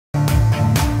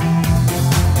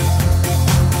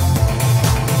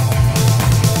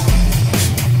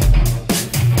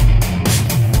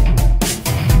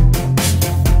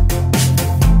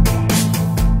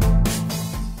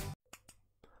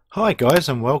Hi guys,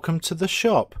 and welcome to the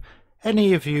shop.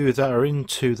 Any of you that are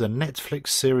into the Netflix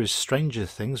series Stranger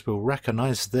Things will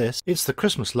recognise this. It's the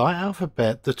Christmas light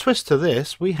alphabet. The twist to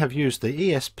this, we have used the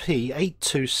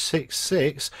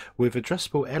ESP8266 with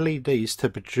addressable LEDs to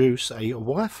produce a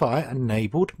Wi-Fi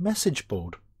enabled message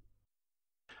board.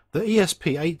 The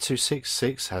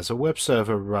ESP8266 has a web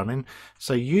server running,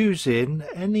 so using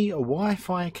any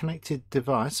Wi-Fi connected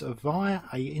device via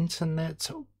an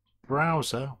internet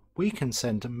browser, we can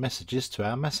send messages to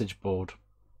our message board.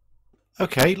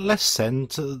 Okay, let's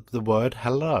send the word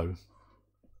hello.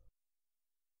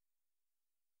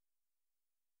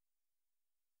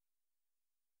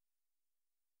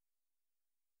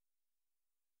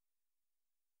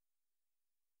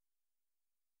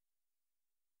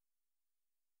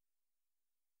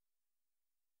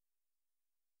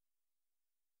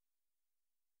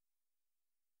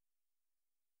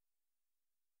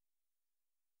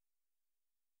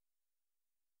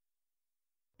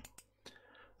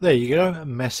 There you go, a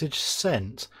message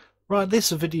sent. Right,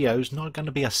 this video is not going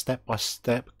to be a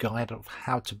step-by-step guide of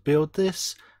how to build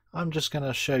this. I'm just going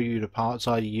to show you the parts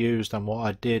I used and what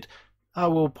I did. I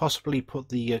will possibly put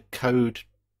the code,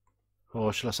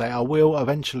 or shall I say, I will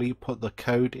eventually put the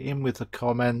code in with the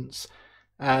comments,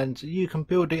 and you can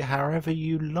build it however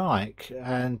you like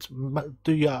and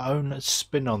do your own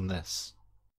spin on this.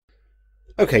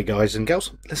 Okay guys and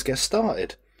girls, let's get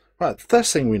started. Right, the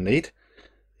first thing we need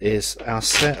is our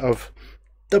set of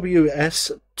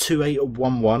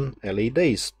WS2811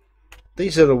 LEDs.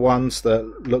 These are the ones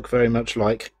that look very much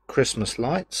like Christmas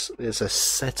lights. There's a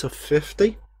set of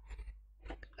 50,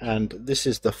 and this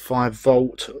is the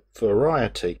 5-volt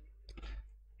variety.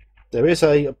 There is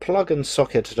a plug and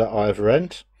socket at either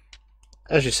end.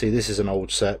 As you see, this is an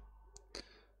old set,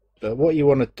 but what you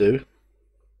want to do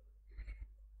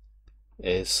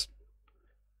is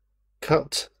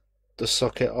cut the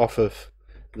socket off of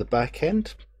the back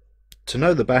end. To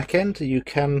know the back end, you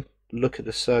can look at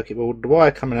the circuit board. The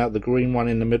wire coming out, the green one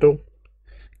in the middle,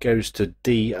 goes to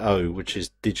DO, which is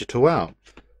digital out.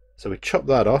 So we chop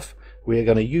that off. We are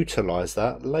going to utilize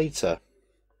that later.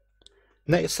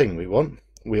 Next thing we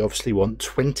obviously want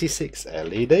 26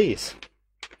 LEDs.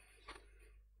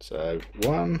 So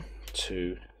 1,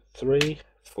 2, 3,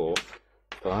 4,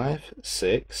 5,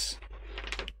 6,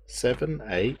 7,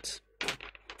 8,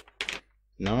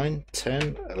 9,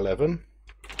 10, 11,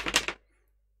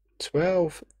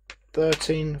 12,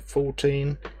 13,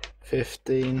 14,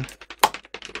 15,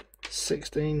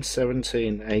 16,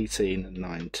 17, 18,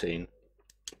 19,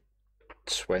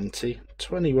 20,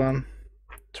 21,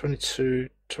 22,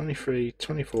 23,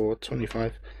 24,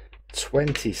 25,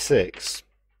 26.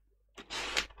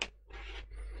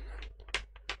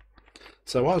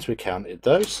 So once we counted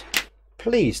those,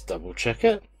 please double check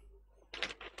it,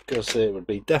 because it would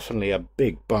be definitely a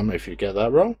big bum if you get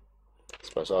that wrong. I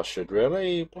suppose I should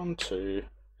really. 1, 2,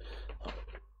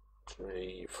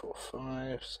 3, 4,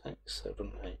 5, 6,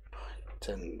 7, 8, 9,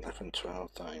 10, 11,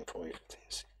 12, 13, 14,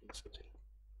 15, 16, 17.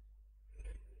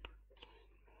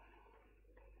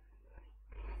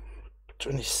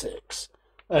 26.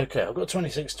 Okay, I've got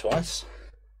 26 twice.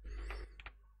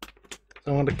 So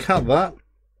I want to cut that.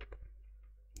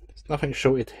 There's nothing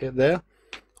shorted here there.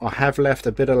 I have left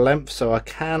a bit of length so I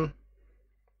can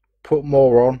put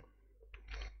more on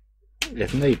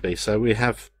if need be. So we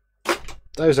have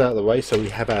those out of the way. So we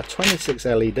have our 26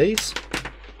 LEDs.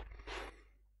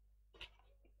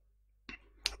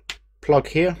 Plug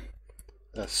here,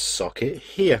 a socket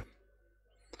here.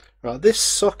 Right, this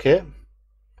socket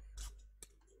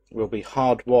will be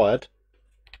hardwired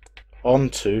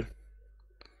onto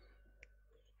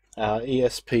our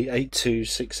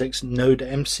ESP8266 node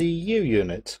MCU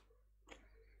unit.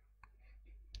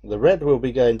 The red will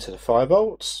be going to the 5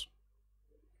 volts,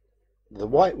 the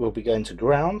white will be going to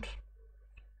ground,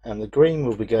 and the green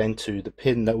will be going to the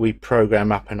pin that we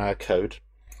program up in our code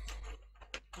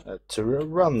to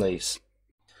run these.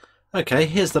 Okay,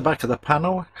 here's the back of the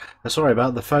panel. Sorry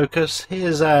about the focus.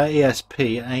 Here's our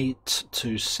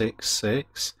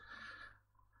ESP8266,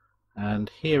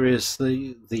 and here is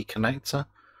the connector.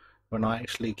 When I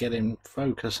actually get in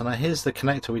focus, and here's the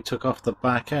connector we took off the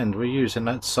back end. We're using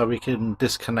that so we can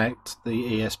disconnect the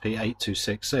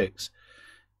ESP8266.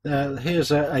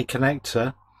 Here's a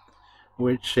connector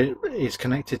which is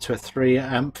connected to a 3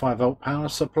 amp 5 volt power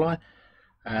supply,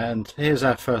 and here's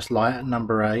our first light at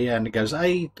number A, and it goes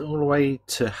A all the way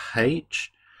to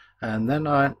H, and then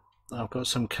I've got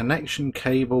some connection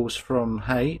cables from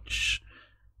H,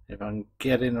 if I can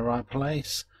get in the right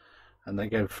place. And they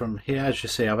go from here. As you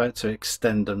see, I've had to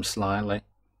extend them slightly.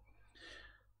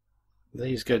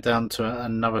 These go down to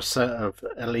another set of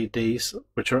LEDs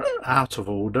which are out of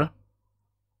order.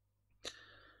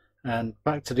 And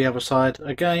back to the other side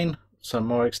again, some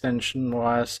more extension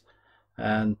wires,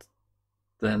 and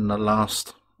then the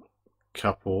last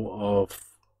couple of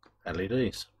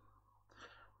LEDs.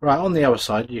 Right, on the other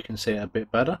side you can see it a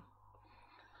bit better.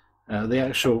 The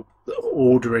actual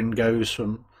ordering goes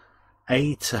from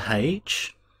A to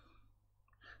H.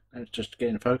 Let's just get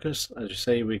in focus. As you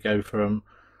see, we go from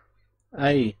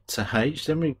A to H,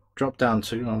 then we drop down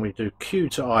to, and we do Q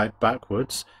to I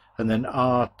backwards, and then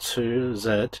R to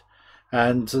Z.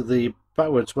 And the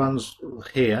backwards ones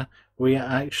here, we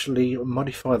actually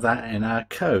modify that in our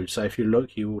code. So if you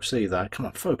look, you will see that. Come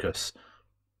on, focus.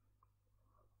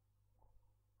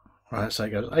 Right, so it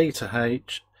goes A to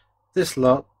H. This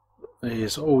lot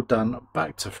is all done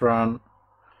back to front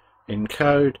in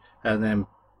code, and then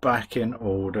back in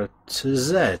order to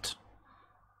Z.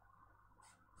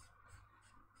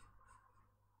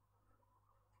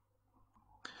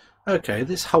 Okay,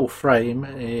 this whole frame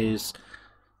is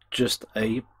just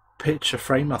a picture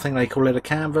frame. I think they call it a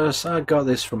canvas. I got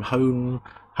this from Home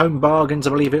Bargains, I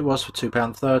believe it was, for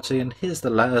 £2.30, and here's the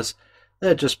letters.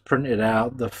 They're just printed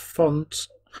out. The font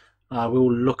I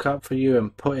will look up for you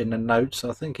and put in the notes.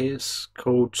 I think it's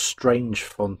called Strange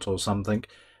Font or something,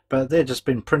 but they've just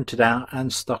been printed out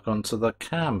and stuck onto the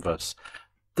canvas.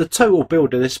 The total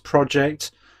build of this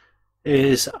project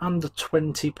is under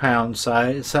 £20, so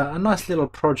it's a nice little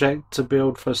project to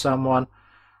build for someone,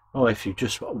 or if you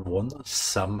just want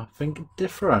something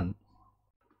different.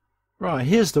 Right,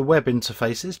 here's the web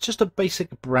interface. It's just a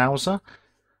basic browser.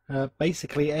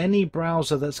 Basically any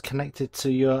browser that's connected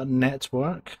to your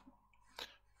network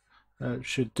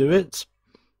should do it.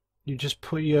 You just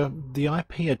put the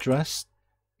IP address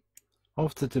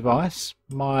of the device.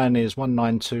 Mine is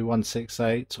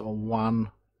 192.168 or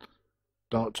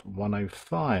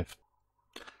 1.105.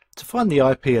 To find the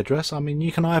IP address, I mean,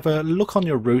 you can either look on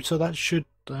your router. That should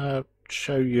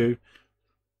show you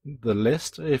the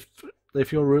list. If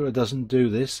your router doesn't do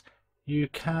this, you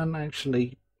can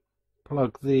actually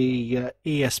plug the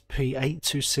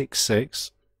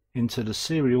ESP8266 into the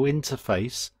serial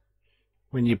interface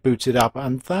when you boot it up,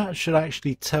 and that should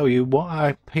actually tell you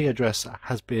what IP address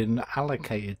has been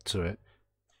allocated to it.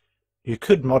 You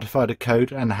could modify the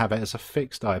code and have it as a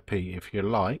fixed IP if you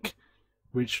like,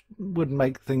 which would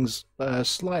make things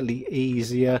slightly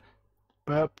easier,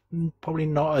 but probably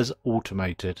not as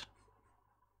automated.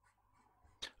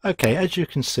 Okay, as you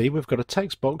can see, we've got a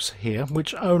text box here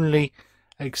which only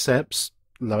accepts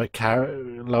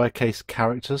lowercase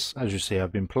characters. As you see,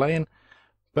 I've been playing,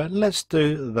 but let's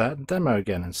do that demo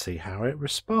again and see how it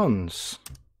responds.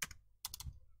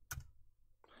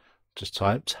 Just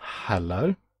typed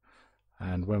hello,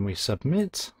 and when we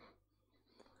submit,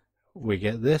 we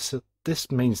get this.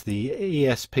 This means the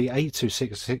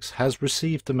ESP8266 has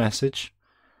received the message,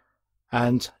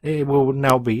 and it will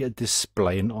now be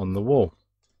displaying on the wall.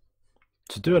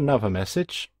 To do another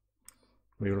message,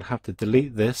 we will have to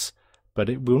delete this, but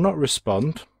it will not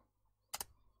respond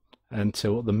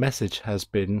until the message has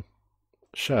been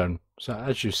shown. So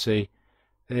as you see,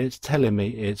 it's telling me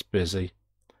it's busy,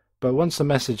 but once the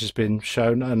message has been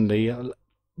shown and the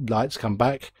lights come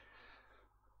back,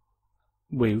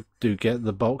 we do get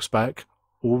the box back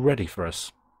all ready for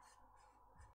us.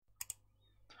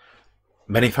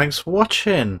 Many thanks for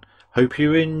watching. Hope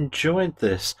you enjoyed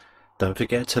this. Don't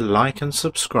forget to like and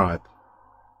subscribe.